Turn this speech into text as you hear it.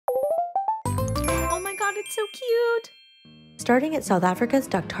It's so cute. Starting at South Africa's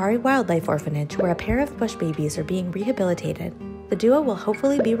Daktari Wildlife Orphanage, where a pair of bush babies are being rehabilitated, the duo will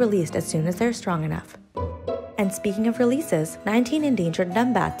hopefully be released as soon as they're strong enough. And speaking of releases, 19 endangered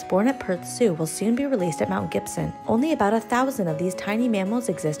Numbats born at Perth Zoo will soon be released at Mount Gibson. Only about 1,000 of these tiny mammals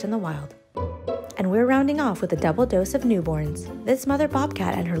exist in the wild. And we're rounding off with a double dose of newborns. This mother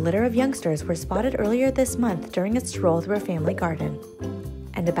bobcat and her litter of youngsters were spotted earlier this month during a stroll through a family garden.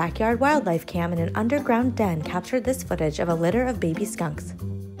 And a backyard wildlife cam in an underground den captured this footage of a litter of baby skunks.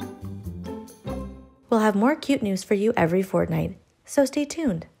 We'll have more cute news for you every fortnight, so stay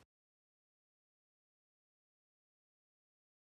tuned.